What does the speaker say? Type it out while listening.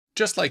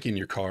Just like in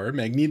your car,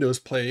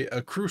 magnetos play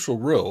a crucial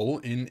role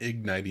in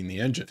igniting the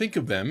engine. Think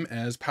of them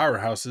as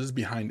powerhouses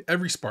behind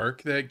every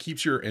spark that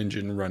keeps your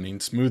engine running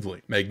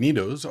smoothly.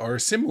 Magnetos are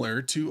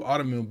similar to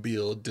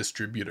automobile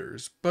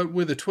distributors, but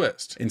with a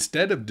twist.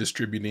 Instead of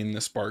distributing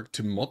the spark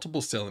to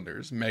multiple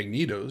cylinders,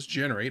 magnetos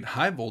generate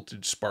high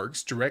voltage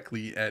sparks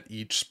directly at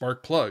each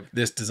spark plug.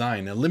 This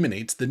design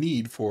eliminates the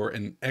need for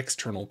an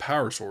external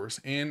power source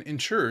and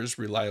ensures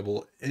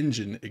reliable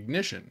engine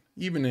ignition,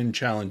 even in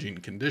challenging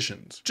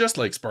conditions. Just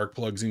like spark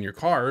plugs in your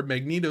car,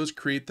 magnetos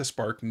create the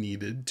spark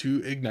needed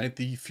to ignite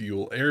the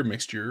fuel-air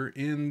mixture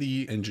in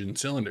the engine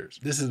cylinders.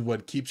 This is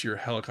what keeps your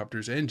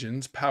helicopter's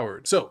engines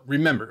powered. So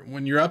remember,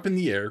 when you're up in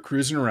the air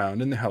cruising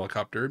around in the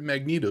helicopter,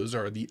 magnetos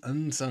are the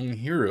unsung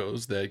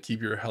heroes that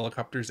keep your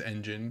helicopter's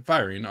engine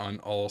firing on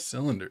all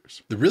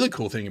cylinders. The really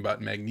cool thing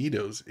about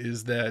magnetos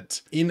is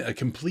that in a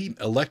complete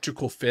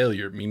electrical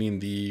failure, meaning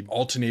the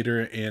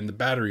alternator and the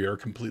battery are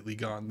completely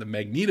gone, the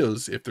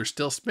magnetos, if they're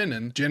still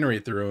spinning,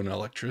 generate their own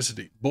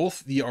electricity.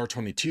 Both the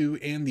R-22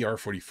 and the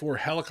R-44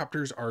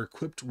 helicopters are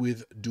equipped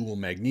with dual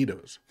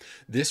magnetos.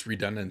 This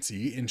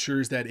redundancy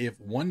ensures that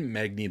if one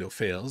magneto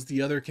fails, the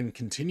other can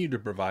continue to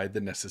provide the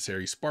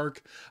necessary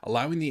spark,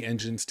 allowing the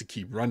engines to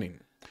keep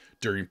running.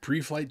 During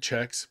pre-flight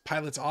checks,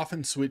 pilots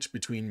often switch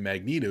between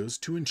magnetos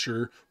to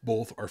ensure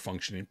both are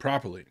functioning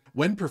properly.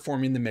 When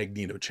performing the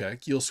magneto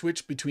check, you'll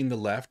switch between the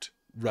left,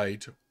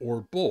 right,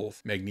 or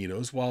both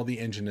magnetos while the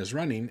engine is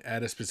running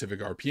at a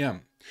specific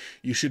RPM.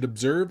 You should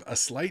observe a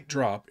slight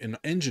drop in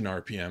engine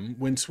RPM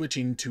when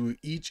switching to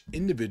each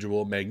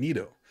individual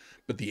magneto,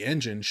 but the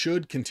engine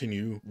should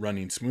continue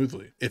running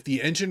smoothly. If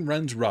the engine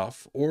runs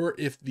rough, or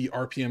if the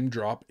RPM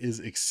drop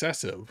is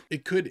excessive,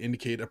 it could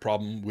indicate a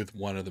problem with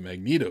one of the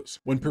magnetos.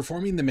 When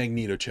performing the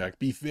magneto check,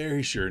 be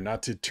very sure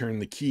not to turn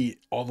the key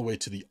all the way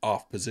to the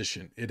off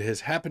position. It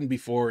has happened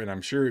before, and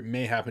I'm sure it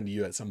may happen to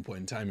you at some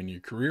point in time in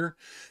your career,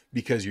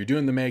 because you're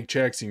doing the mag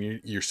checks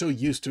and you're so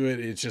used to it,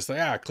 it's just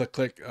like, click,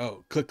 click,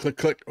 oh, click, click,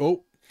 click,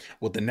 oh.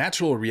 Well, the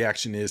natural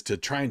reaction is to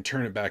try and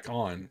turn it back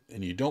on,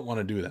 and you don't want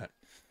to do that.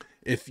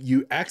 If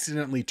you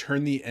accidentally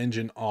turn the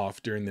engine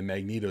off during the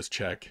magnetos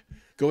check,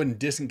 go ahead and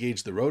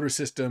disengage the rotor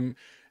system,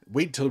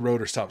 wait till the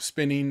rotor stops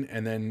spinning,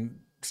 and then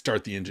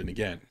start the engine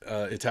again.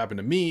 It's happened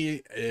to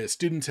me.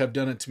 Students have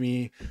done it to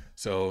me.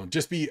 So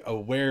just be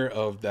aware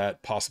of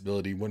that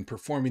possibility when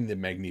performing the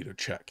magneto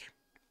check.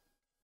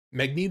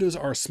 Magnetos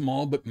are a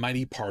small but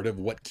mighty part of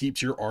what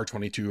keeps your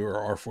R-22 or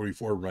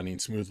R-44 running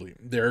smoothly.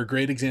 They're a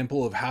great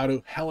example of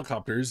how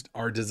helicopters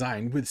are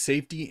designed with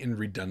safety and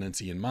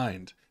redundancy in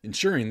mind,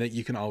 ensuring that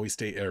you can always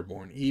stay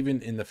airborne,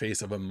 even in the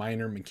face of a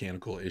minor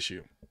mechanical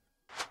issue.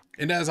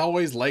 And as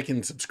always, like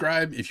and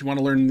subscribe. If you want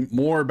to learn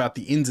more about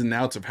the ins and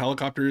outs of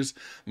helicopters,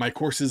 my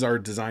courses are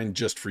designed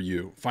just for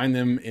you. Find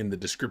them in the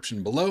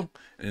description below.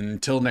 And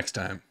until next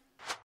time.